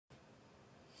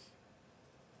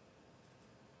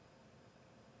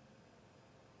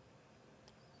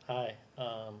Hi,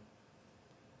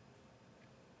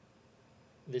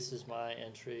 this is my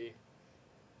entry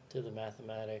to the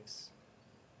mathematics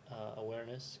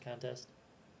awareness contest.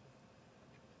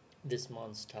 This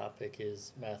month's topic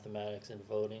is mathematics and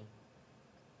voting,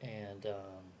 and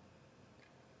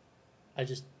I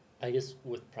just, I guess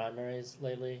with primaries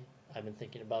lately, I've been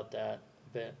thinking about that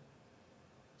a bit,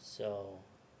 so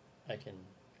I can,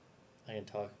 I can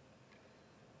talk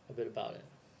a bit about it.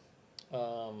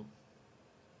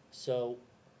 So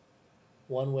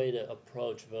one way to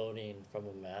approach voting from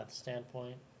a math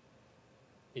standpoint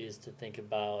is to think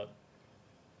about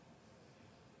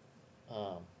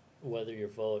um, whether your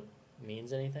vote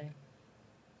means anything.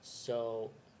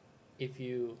 So if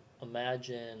you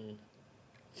imagine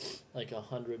like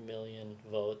 100 million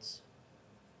votes,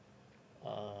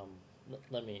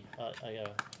 let me, I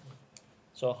gotta,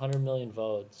 so 100 million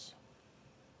votes,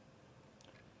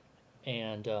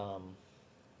 and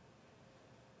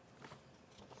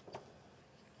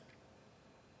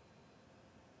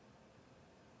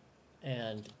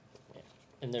and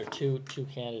and there are two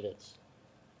candidates.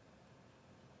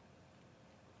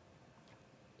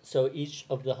 So each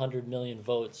of the 100 million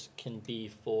votes can be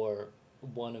for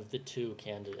one of the two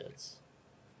candidates.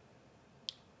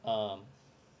 Um,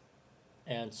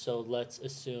 and so let's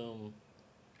assume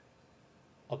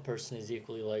a person is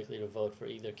equally likely to vote for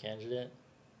either candidate.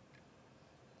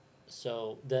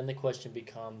 So then the question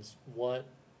becomes, what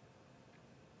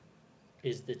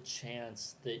is the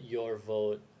chance that your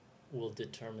vote will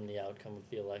determine the outcome of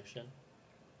the election?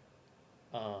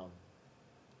 Um,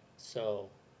 so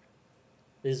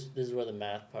this is where the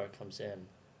math part comes in,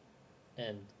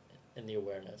 and the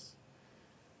awareness.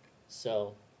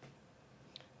 So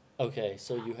okay,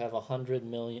 so you have 100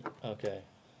 million. Okay,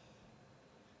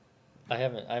 I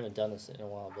haven't done this in a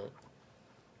while, but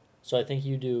so I think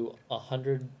you do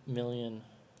 100 million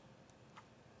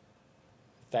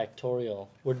factorial.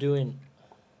 We're doing.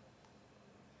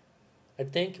 I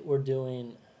think we're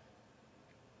doing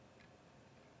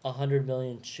 100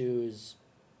 million choose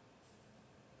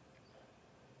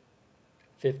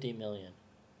 50 million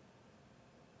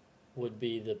would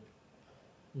be the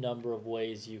number of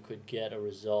ways you could get a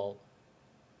result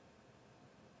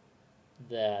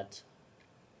that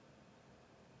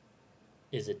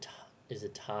is a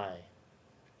tie,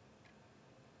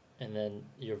 and then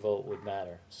your vote would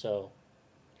matter. So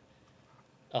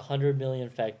 100 million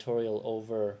factorial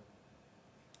over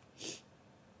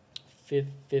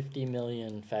 50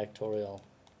 million factorial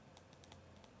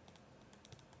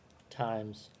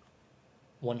times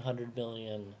 100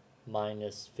 million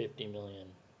minus 50 million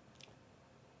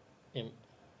in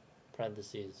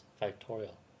parentheses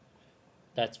factorial.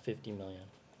 That's 50 million.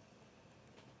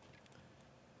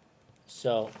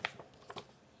 So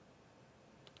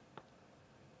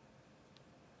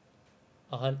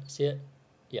see it?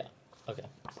 Yeah. Okay.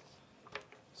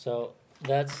 So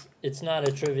it's not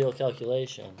a trivial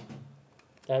calculation.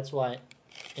 That's why,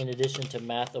 in addition to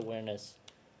math awareness,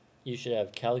 you should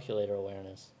have calculator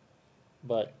awareness.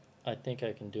 But I think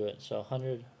I can do it. So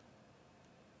 100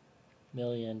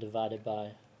 million divided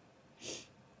by,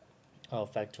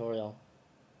 factorial.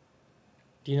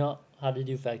 Do you know how to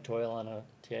do factorial on a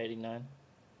TI-89?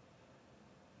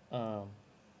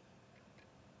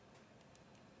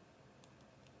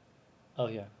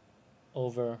 Here.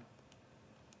 Over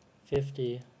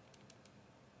 50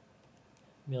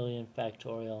 million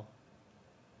factorial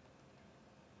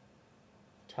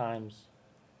times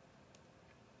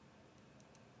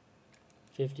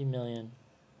 50 million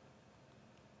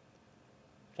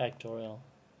factorial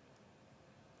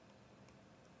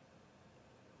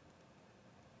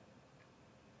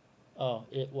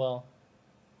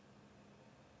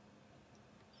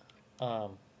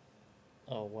um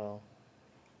oh well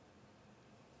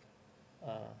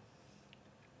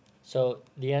so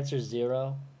the answer is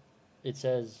 0. It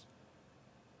says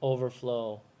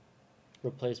overflow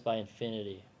replaced by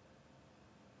infinity.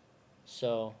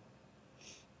 So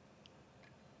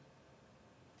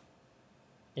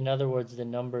in other words, the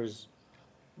number's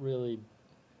really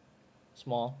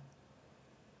small.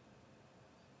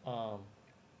 Or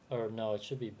no, it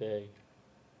should be big.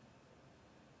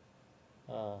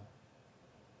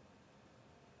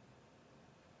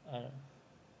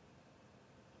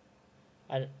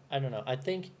 I don't know. I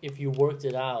think if you worked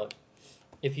it out,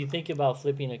 if you think about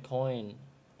flipping a coin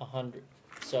 100,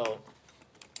 so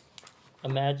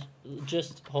imagine,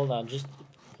 just hold on,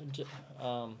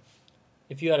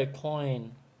 if you had a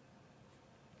coin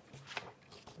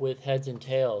with heads and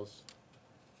tails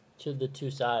to the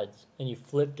two sides and you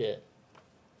flipped it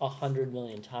 100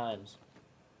 million times,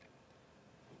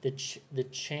 the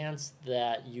chance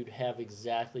that you'd have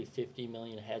exactly 50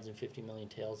 million heads and 50 million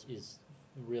tails is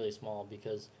really small,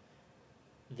 because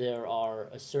there are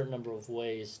a certain number of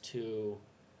ways to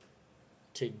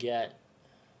get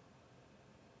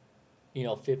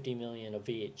 50 million of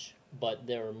each, but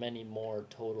there are many more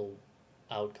total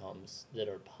outcomes that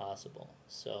are possible.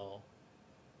 So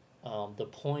the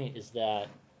point is that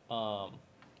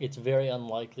it's very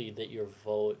unlikely that your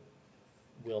vote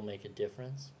will make a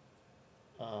difference.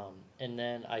 And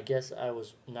then I guess I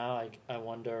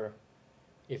wonder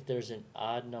if there's an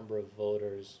odd number of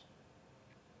voters.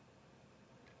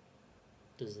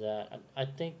 Does that? I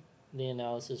think the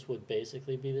analysis would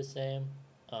basically be the same.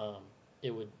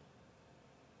 It would,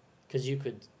 because you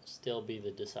could still be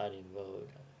the deciding vote.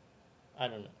 I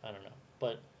don't know,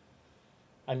 but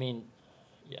I mean,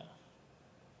 yeah.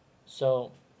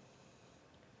 So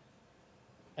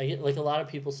I get, like, a lot of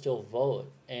people still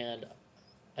vote, and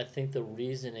I think the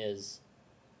reason is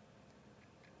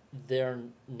they're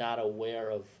not aware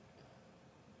of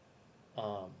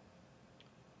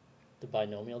the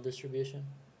binomial distribution.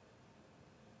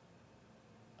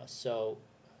 So,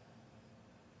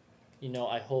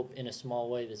 I hope in a small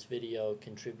way this video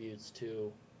contributes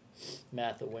to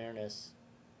math awareness,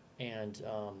 and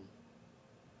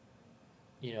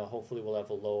hopefully we'll have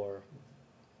a lower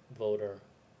voter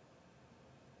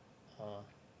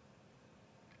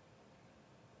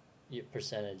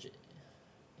percentage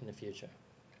in the future.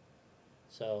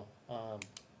 So,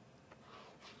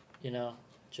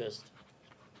 just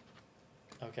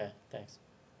okay. Thanks.